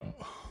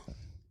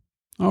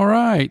All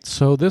right.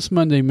 So this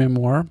Monday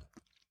memoir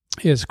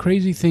is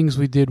crazy things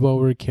we did while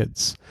we were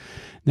kids.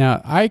 Now,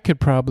 I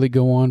could probably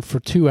go on for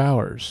 2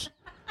 hours.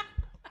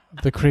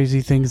 The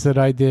crazy things that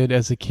I did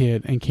as a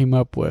kid and came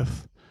up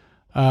with.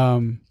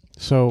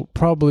 So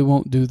probably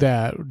won't do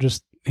that.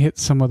 Just hit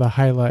some of the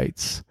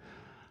highlights.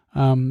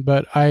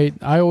 But I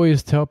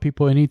always tell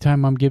people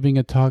anytime I'm giving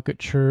a talk at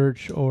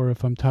church or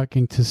if I'm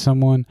talking to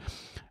someone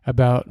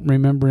about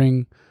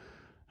remembering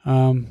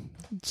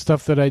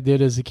stuff that I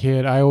did as a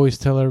kid, I always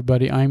tell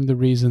everybody I'm the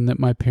reason that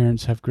my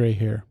parents have gray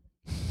hair.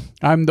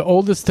 I'm the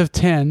oldest of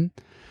 10.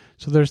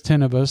 So there's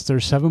 10 of us.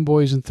 There's 7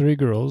 boys and 3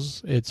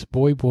 girls. It's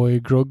boy, boy,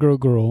 girl, girl,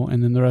 girl,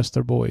 and then the rest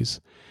are boys.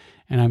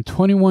 And I'm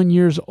 21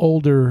 years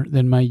older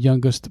than my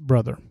youngest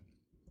brother,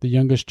 the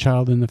youngest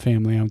child in the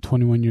family. I'm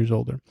 21 years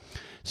older.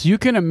 So you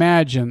can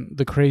imagine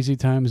the crazy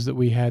times that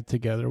we had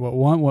together. What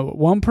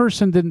one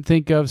person didn't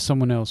think of,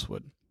 someone else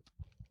would.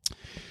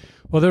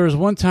 Well, there was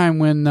one time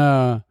when,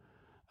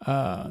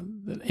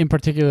 in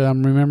particular,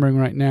 I'm remembering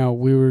right now,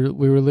 we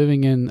were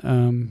living in,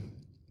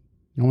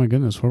 oh my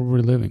goodness, where were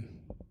we living?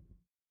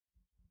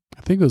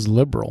 I think it was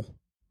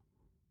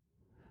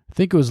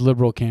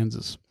Liberal,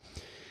 Kansas.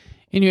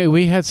 Anyway,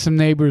 we had some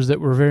neighbors that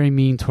were very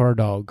mean to our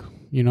dog.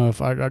 You know,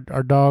 if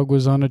our dog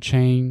was on a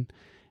chain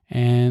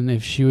and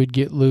if she would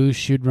get loose,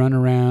 she'd run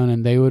around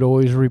and they would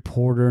always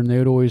report her and they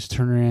would always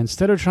turn her in.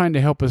 Instead of trying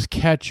to help us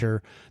catch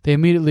her, they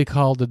immediately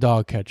called the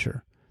dog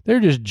catcher.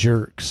 They're just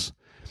jerks.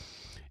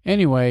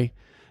 Anyway,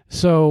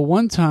 so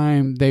one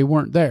time they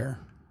weren't there.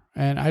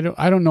 And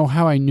I don't know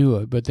how I knew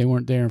it, but they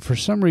weren't there. And for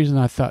some reason,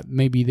 I thought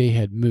maybe they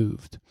had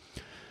moved.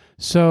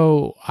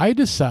 So I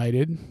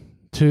decided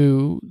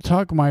to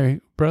talk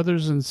my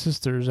brothers and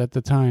sisters at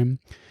the time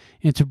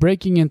into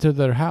breaking into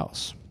their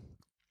house.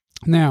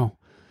 Now,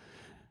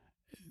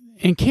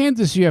 in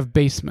Kansas, you have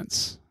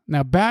basements.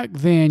 Now, back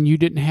then, you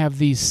didn't have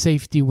these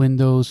safety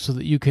windows so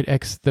that you could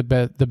exit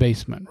the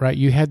basement, right?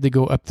 You had to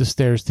go up the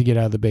stairs to get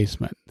out of the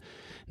basement.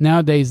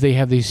 Nowadays, they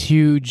have these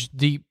huge,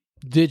 deep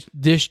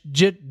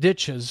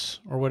ditches,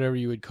 or whatever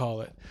you would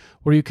call it,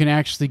 where you can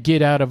actually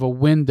get out of a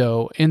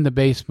window in the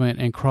basement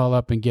and crawl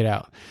up and get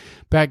out.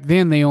 Back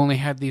then, they only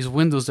had these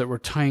windows that were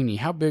tiny.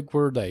 How big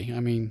were they?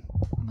 I mean,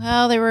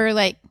 well, they were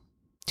like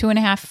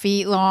 2.5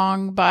 feet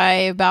long by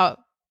about,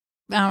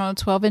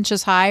 12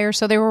 inches high or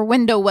so. They were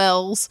window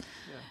wells,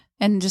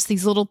 and just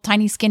these little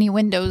tiny skinny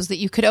windows that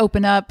you could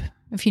open up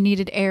if you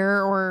needed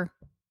air or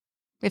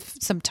if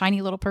some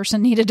tiny little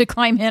person needed to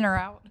climb in or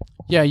out.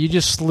 Yeah, you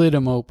just slid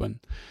them open.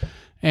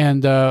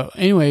 And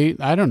anyway,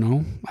 I don't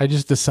know. I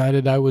just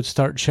decided I would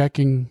start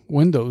checking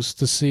windows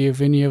to see if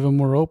any of them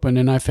were open.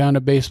 And I found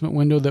a basement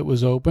window that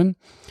was open.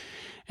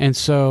 And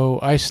so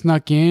I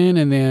snuck in,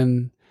 and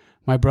then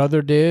my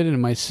brother did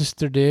and my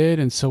sister did.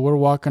 And so we're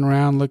walking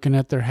around looking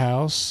at their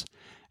house,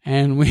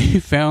 and we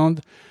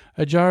found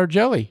a jar of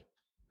jelly.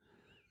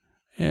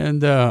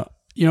 And,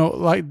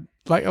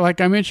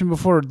 like I mentioned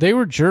before, they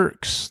were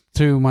jerks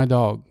to my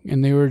dog,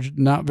 and they were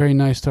not very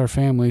nice to our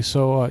family.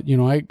 So,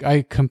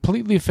 I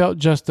completely felt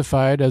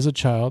justified as a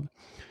child.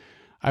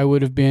 I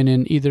would have been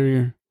in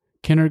either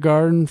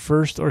kindergarten,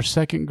 first or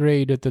second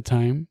grade at the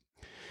time.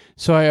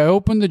 So I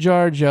opened the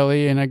jar of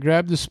jelly, and I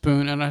grabbed the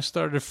spoon, and I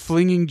started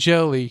flinging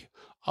jelly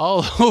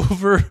all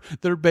over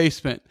their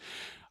basement.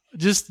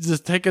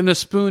 Just taking the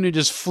spoon and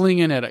just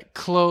flinging it at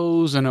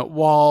clothes and at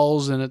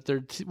walls and at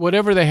their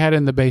whatever they had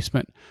in the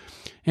basement.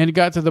 And it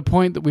got to the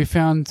point that we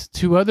found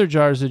 2 other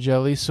jars of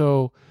jelly.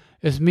 So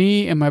it's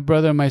me and my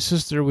brother and my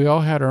sister. We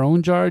all had our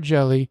own jar of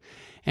jelly.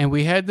 And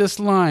we had this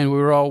line. We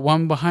were all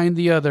one behind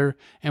the other.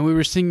 And we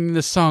were singing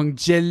the song,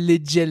 jelly,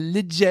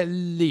 jelly,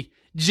 jelly,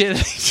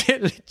 jelly,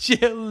 jelly,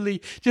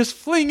 jelly. Just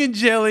flinging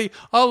jelly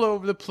all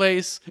over the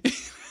place.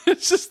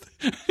 It's just...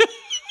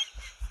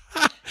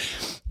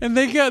 And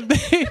they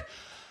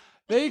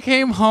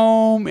came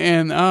home,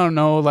 and I don't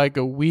know, like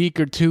a week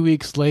or 2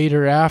 weeks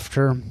later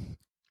after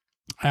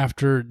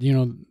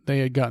they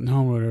had gotten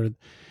home or whatever,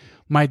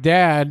 my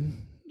dad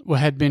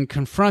had been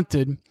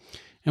confronted,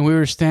 and we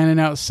were standing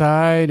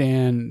outside,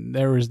 and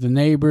there was the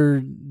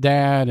neighbor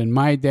dad and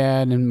my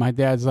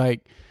dad's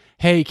like,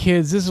 "Hey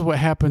kids, this is what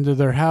happened to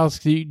their house.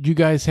 Do you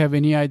guys have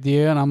any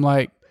idea?" And I'm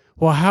like,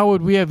 "Well, how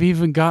would we have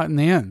even gotten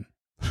in?"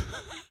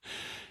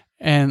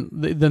 And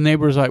the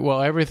neighbor's like,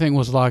 "Well, everything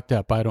was locked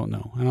up. I don't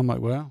know." And I'm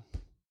like, "Well,"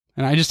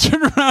 and I just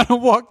turned around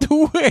and walked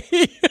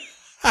away.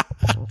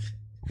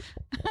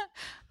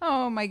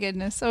 Oh my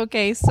goodness.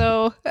 Okay.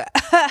 So,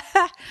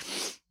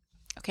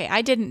 okay.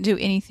 I didn't do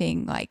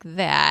anything like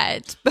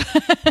that, but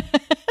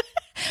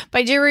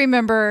I do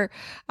remember,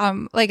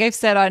 like I've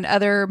said on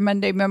other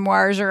Monday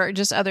memoirs or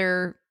just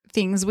other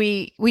things,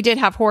 we did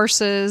have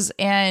horses,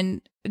 and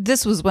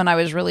this was when I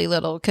was really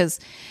little, because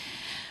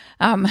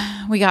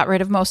we got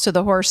rid of most of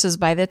the horses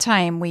by the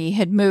time we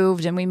had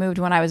moved, and we moved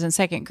when I was in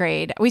second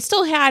grade. We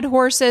still had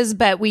horses,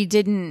 but we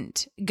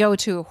didn't go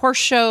to horse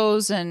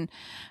shows and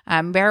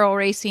barrel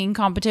racing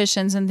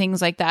competitions and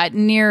things like that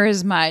near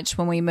as much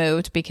when we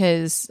moved,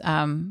 because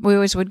we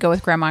always would go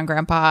with Grandma and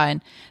Grandpa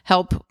and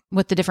help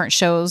with the different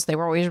shows. They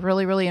were always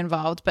really, really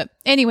involved. But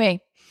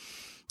anyway,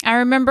 I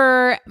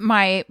remember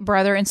my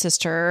brother and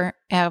sister,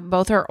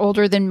 both are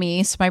older than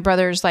me. So my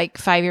brother's like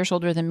 5 years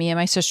older than me, and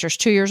my sister's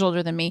 2 years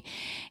older than me.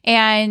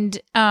 And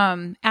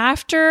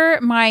after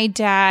my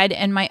dad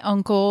and my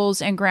uncles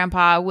and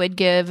grandpa would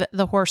give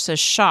the horses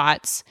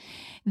shots,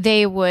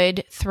 they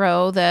would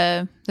throw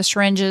the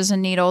syringes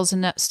and needles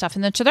and that stuff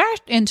into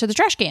the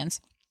trash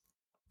cans.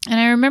 And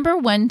I remember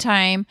one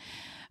time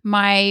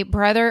my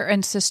brother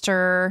and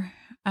sister,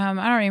 I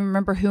don't even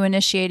remember who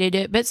initiated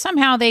it, but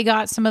somehow they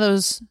got some of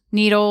those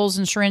needles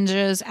and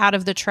syringes out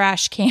of the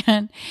trash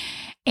can.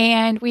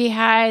 And we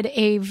had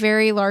a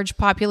very large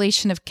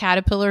population of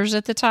caterpillars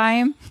at the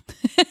time.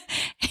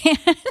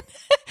 And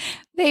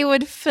they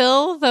would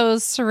fill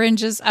those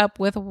syringes up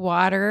with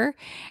water,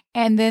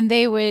 and then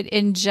they would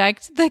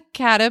inject the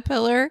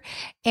caterpillar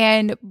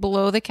and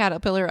blow the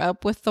caterpillar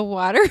up with the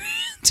water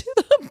to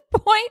the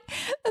point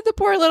that the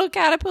poor little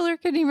caterpillar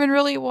couldn't even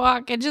really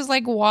walk and just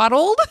like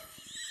waddled.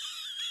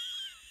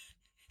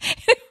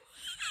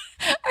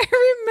 I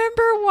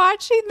remember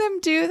watching them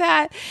do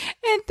that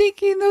and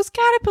thinking those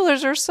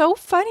caterpillars are so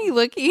funny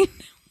looking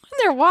when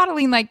they're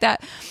waddling like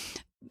that.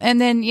 And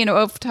then,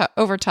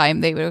 over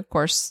time, they would, of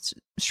course,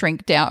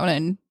 shrink down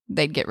and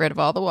they'd get rid of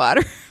all the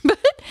water. But,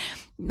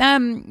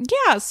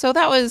 yeah, so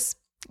that was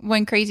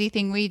one crazy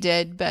thing we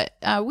did. But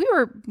we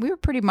were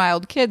pretty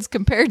mild kids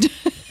compared to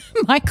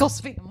Michael's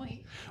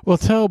family. Well,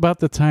 tell about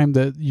the time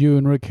that you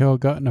and Raquel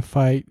got in a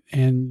fight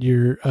and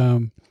your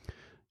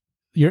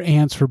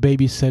aunts were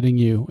babysitting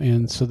you,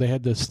 and so they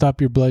had to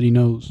stop your bloody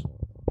nose.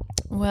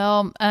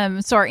 Well,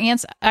 so our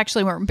aunts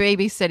actually weren't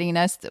babysitting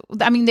us.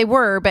 I mean, they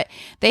were, but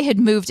they had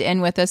moved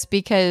in with us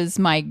because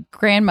my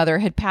grandmother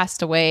had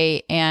passed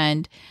away,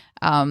 and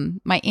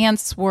my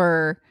aunts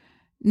were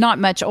not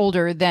much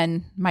older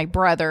than my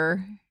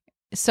brother.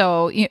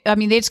 So, I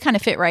mean, they just kind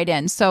of fit right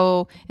in.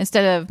 So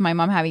instead of my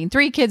mom having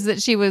 3 kids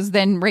that she was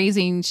then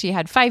raising, she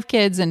had 5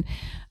 kids, and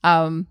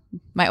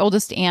my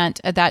oldest aunt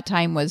at that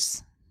time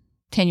was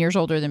 10 years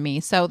older than me.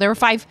 So there were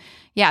 5.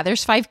 Yeah,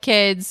 there's 5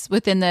 kids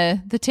within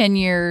the 10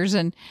 years.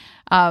 And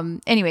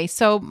anyway,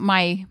 so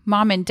my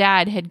mom and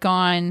dad had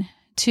gone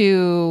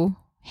to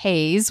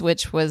Hayes,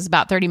 which was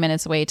about 30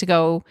 minutes away, to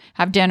go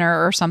have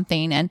dinner or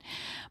something. And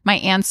my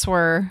aunts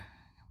were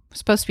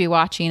supposed to be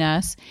watching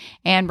us.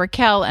 And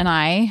Raquel and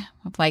I,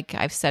 like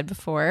I've said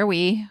before,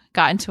 we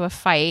got into a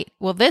fight.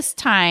 Well, this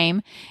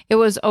time it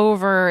was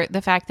over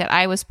the fact that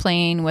I was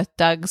playing with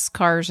Doug's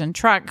cars and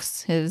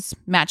trucks, his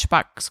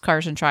Matchbox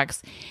cars and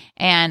trucks.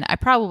 And I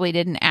probably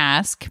didn't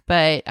ask,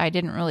 but I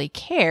didn't really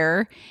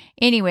care.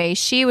 Anyway,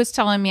 she was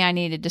telling me I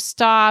needed to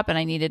stop and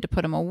I needed to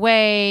put him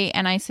away.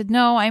 And I said,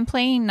 no, I'm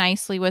playing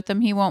nicely with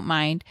him. He won't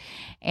mind.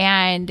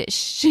 And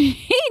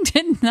she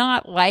did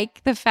not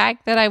like the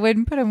fact that I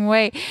wouldn't put him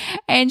away.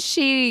 And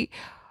she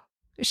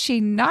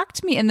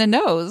knocked me in the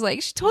nose.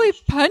 Like, she totally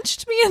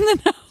punched me in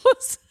the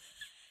nose.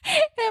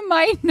 And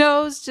my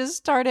nose just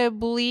started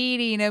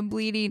bleeding and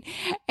bleeding.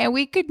 And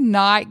we could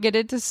not get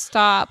it to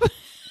stop.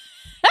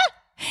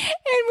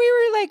 And we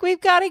were like, we've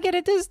got to get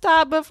it to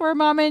stop before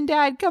mom and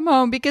dad come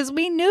home. Because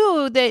we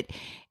knew that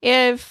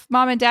if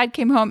mom and dad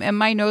came home and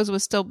my nose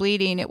was still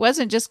bleeding, it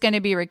wasn't just going to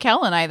be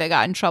Raquel and I that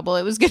got in trouble.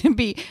 It was going to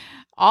be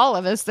all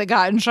of us that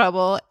got in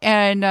trouble.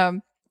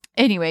 And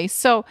anyway,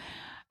 so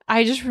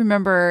I just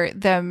remember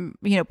them,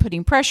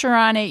 putting pressure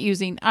on it,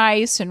 using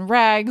ice and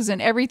rags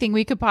and everything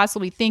we could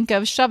possibly think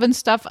of, shoving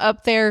stuff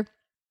up there.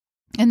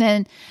 And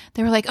then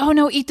they were like, oh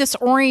no, eat this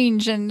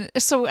orange. And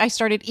so I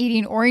started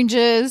eating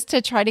oranges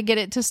to try to get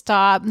it to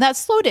stop. And that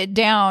slowed it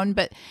down.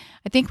 But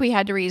I think we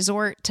had to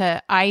resort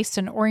to ice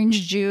and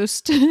orange juice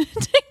to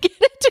get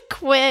it to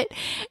quit.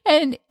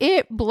 And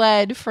it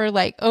bled for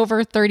like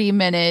over 30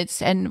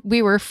 minutes. And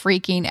we were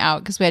freaking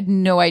out because we had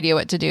no idea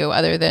what to do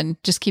other than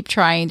just keep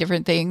trying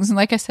different things. And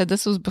like I said,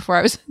 this was before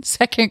I was in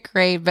 2nd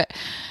grade. But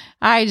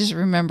I just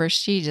remember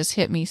she just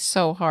hit me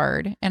so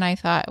hard. And I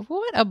thought,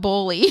 what a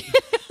bully.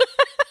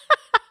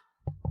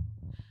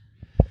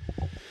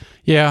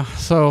 Yeah,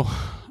 so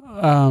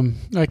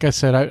like I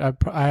said,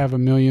 I have a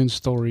million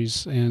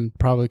stories and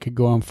probably could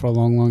go on for a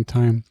long, long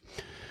time.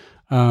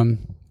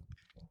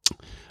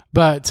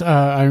 But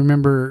I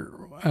remember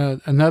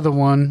another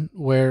one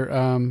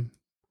where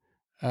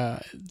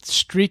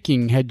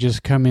streaking had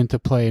just come into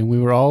play, and we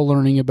were all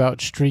learning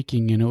about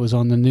streaking, and it was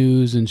on the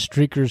news, and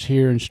streakers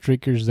here and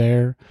streakers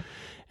there.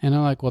 And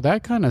I'm like, well,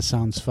 that kind of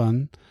sounds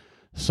fun.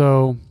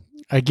 So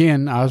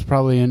again, I was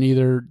probably in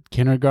either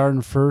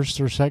kindergarten, 1st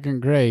or 2nd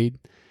grade.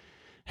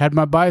 Had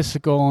my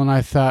bicycle, and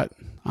I thought,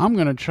 I'm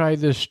going to try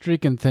this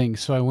streaking thing.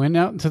 So I went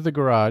out into the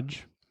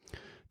garage,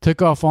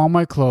 took off all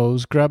my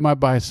clothes, grabbed my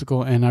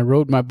bicycle, and I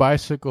rode my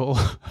bicycle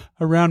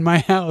around my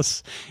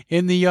house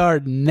in the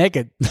yard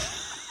naked.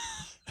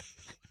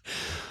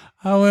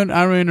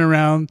 I ran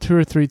around 2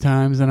 or 3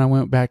 times, and I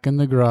went back in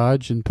the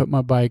garage and put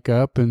my bike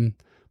up and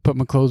put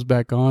my clothes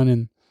back on.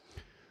 And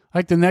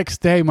like the next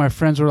day, my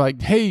friends were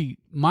like, hey,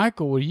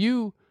 Michael, were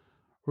you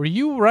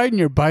riding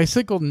your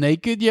bicycle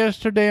naked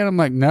yesterday? And I'm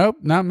like, nope,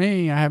 not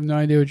me. I have no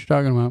idea what you're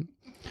talking about.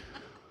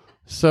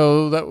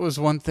 So that was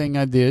one thing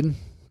I did.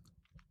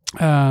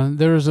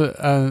 There was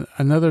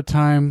another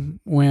time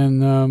when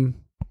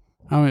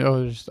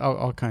there's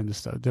all kinds of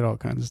stuff. Did all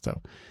kinds of stuff,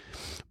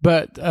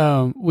 but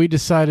we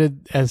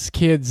decided as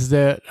kids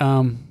that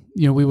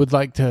we would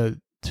like to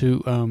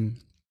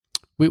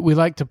we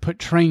like to put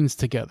trains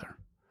together.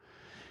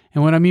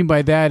 And what I mean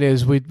by that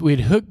is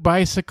we'd hook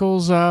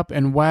bicycles up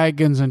and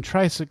wagons and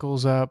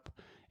tricycles up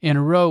in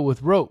a row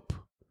with rope.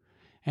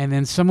 And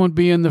then someone would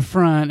be in the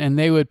front and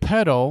they would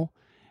pedal,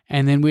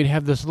 and then we'd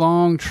have this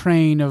long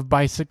train of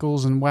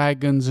bicycles and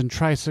wagons and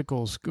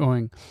tricycles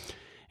going.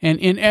 And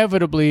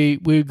inevitably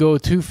we'd go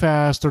too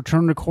fast or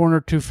turn the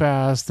corner too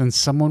fast, and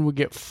someone would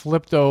get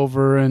flipped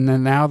over, and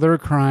then now they're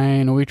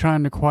crying, and we're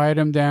trying to quiet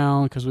them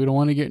down because we don't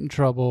want to get in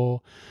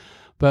trouble.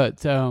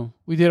 But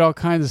we did all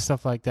kinds of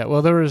stuff like that.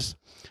 Well,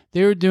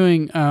 they were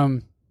doing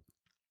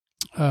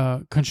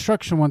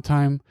construction one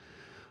time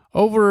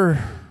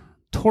over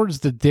towards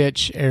the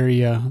ditch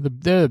area,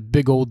 the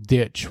big old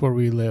ditch where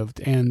we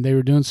lived, and they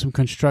were doing some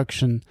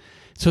construction.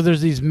 So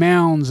there's these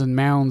mounds and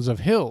mounds of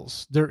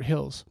hills, dirt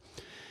hills.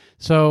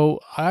 So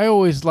I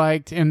always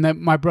liked, and that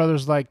my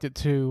brothers liked it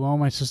too. All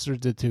my sisters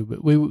did too.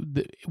 But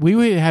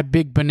we had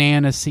big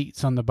banana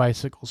seats on the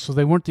bicycles, so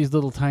they weren't these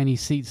little tiny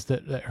seats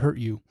that hurt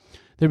you.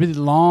 They'd be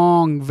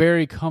long,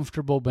 very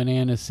comfortable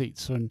banana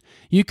seats. And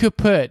you could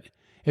put,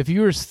 if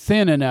you were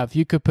thin enough,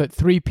 you could put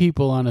 3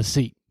 people on a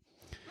seat.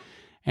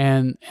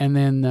 And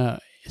then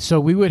so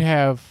we would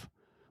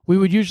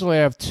usually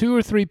have 2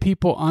 or 3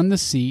 people on the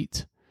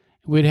seat.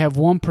 We'd have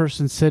one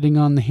person sitting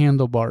on the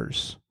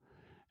handlebars.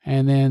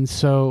 And then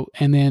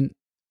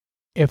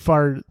if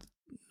our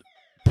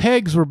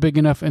pegs were big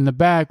enough in the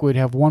back, we'd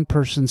have one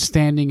person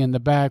standing in the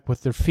back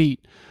with their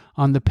feet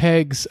on the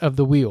pegs of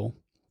the wheel,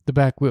 the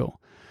back wheel.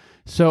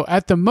 So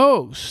at the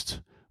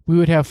most, we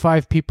would have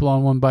 5 people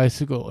on one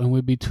bicycle, and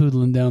we'd be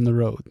tootling down the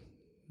road.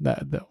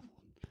 That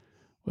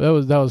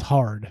was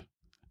hard,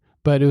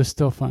 but it was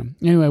still fun.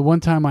 Anyway, one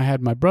time I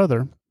had my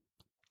little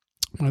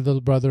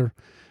brother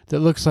that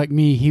looks like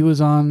me. He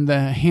was on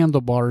the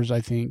handlebars, I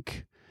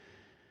think.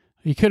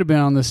 He could have been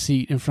on the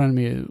seat in front of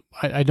me.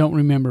 I don't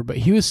remember, but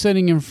he was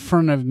sitting in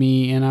front of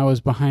me, and I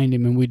was behind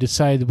him, and we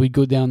decided we'd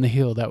go down the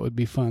hill. That would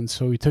be fun.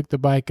 So we took the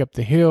bike up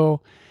the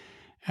hill.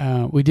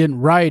 We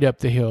didn't ride up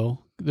the hill.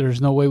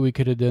 There's no way we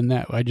could have done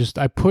that.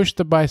 I pushed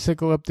the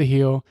bicycle up the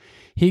hill.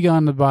 He got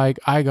on the bike.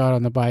 I got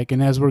on the bike.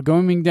 And as we're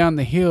going down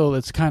the hill,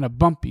 it's kind of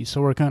bumpy.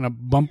 So we're kind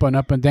of bumping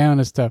up and down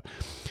and stuff.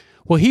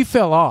 Well, he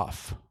fell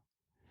off.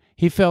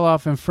 He fell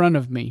off in front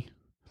of me.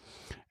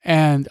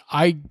 And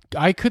I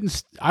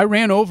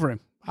ran over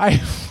him.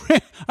 I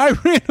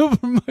ran over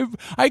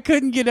I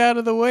couldn't get out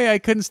of the way. I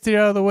couldn't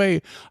steer out of the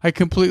way. I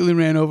completely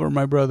ran over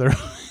my brother.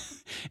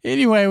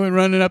 Anyway, I went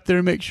running up there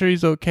to make sure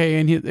he's okay,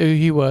 and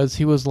he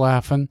was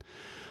laughing.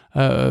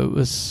 It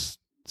was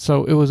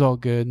all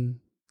good,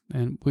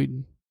 and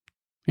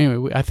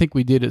I think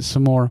we did it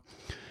some more.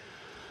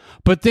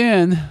 But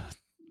then,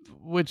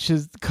 which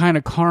is kind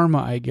of karma,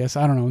 I guess.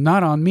 I don't know,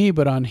 not on me,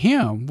 but on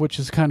him, which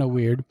is kind of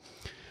weird.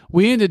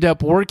 We ended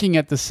up working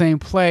at the same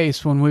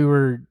place when we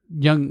were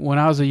young. When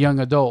I was a young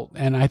adult,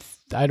 and I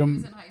don't.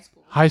 He was in high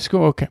school. High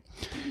school, okay.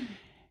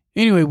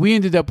 Anyway, we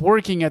ended up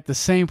working at the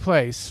same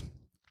place.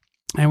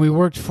 And we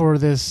worked for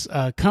this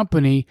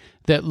company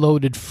that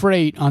loaded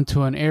freight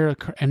onto an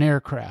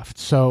aircraft.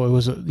 So it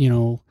was,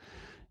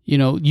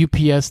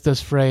 UPS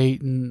does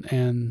freight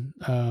and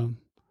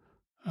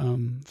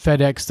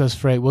FedEx does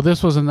freight. Well,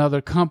 this was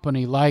another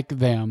company like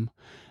them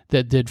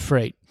that did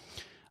freight.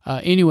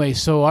 Anyway,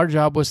 so our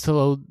job was to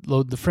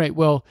load the freight.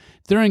 Well,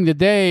 during the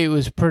day, it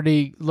was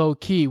pretty low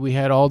key. We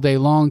had all day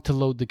long to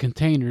load the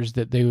containers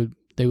that they would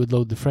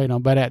load the freight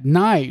on. But at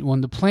night,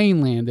 when the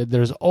plane landed,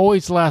 there's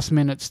always last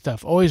minute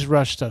stuff, always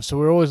rush stuff. So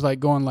we're always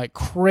going like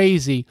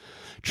crazy,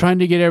 trying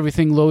to get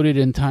everything loaded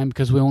in time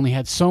because we only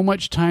had so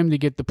much time to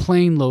get the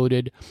plane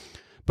loaded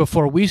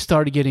before we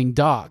started getting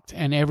docked.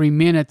 And every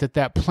minute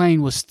that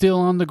plane was still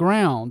on the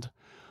ground,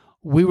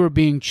 we were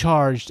being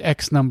charged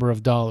X number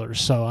of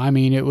dollars. So, I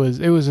mean, it was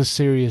a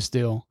serious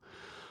deal.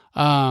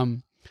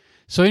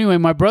 So anyway,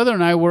 my brother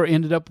and I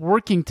ended up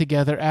working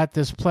together at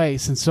this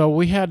place. And so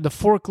we had the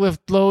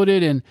forklift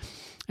loaded, and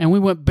we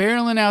went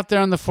barreling out there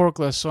on the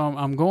forklift. So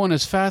I'm going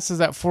as fast as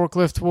that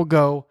forklift will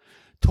go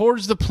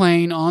towards the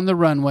plane on the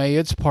runway.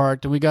 It's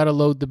parked, and we got to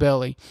load the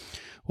belly.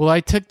 Well, I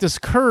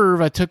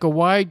took a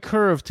wide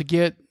curve to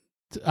get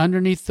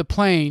underneath the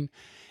plane.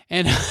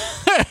 And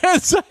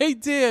as I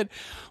did,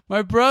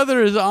 my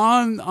brother is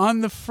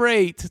on the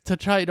freight to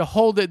try to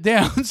hold it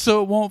down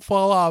so it won't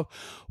fall off.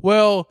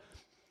 Well,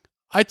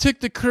 I took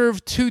the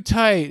curve too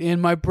tight,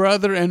 and my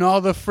brother and all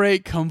the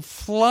freight come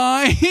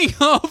flying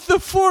off the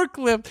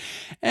forklift,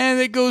 and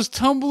it goes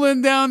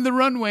tumbling down the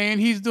runway, and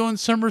he's doing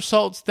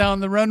somersaults down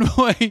the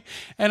runway.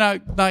 And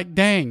I like,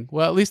 dang,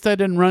 well, at least I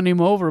didn't run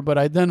him over, but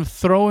I then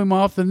throw him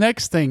off the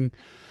next thing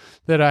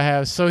that I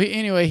have. So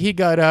he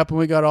got up, and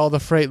we got all the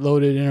freight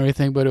loaded and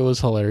everything, but it was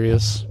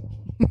hilarious.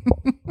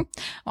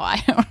 Well,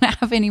 I don't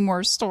have any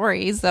more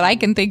stories that I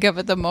can think of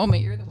at the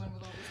moment. You're the one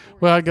with all the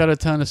stories. Well, I got a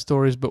ton of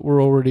stories, but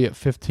we're already at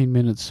 15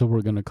 minutes, so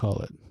we're going to call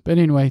it. But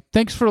anyway,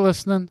 thanks for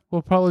listening.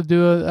 We'll probably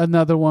do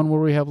another one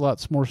where we have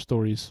lots more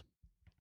stories.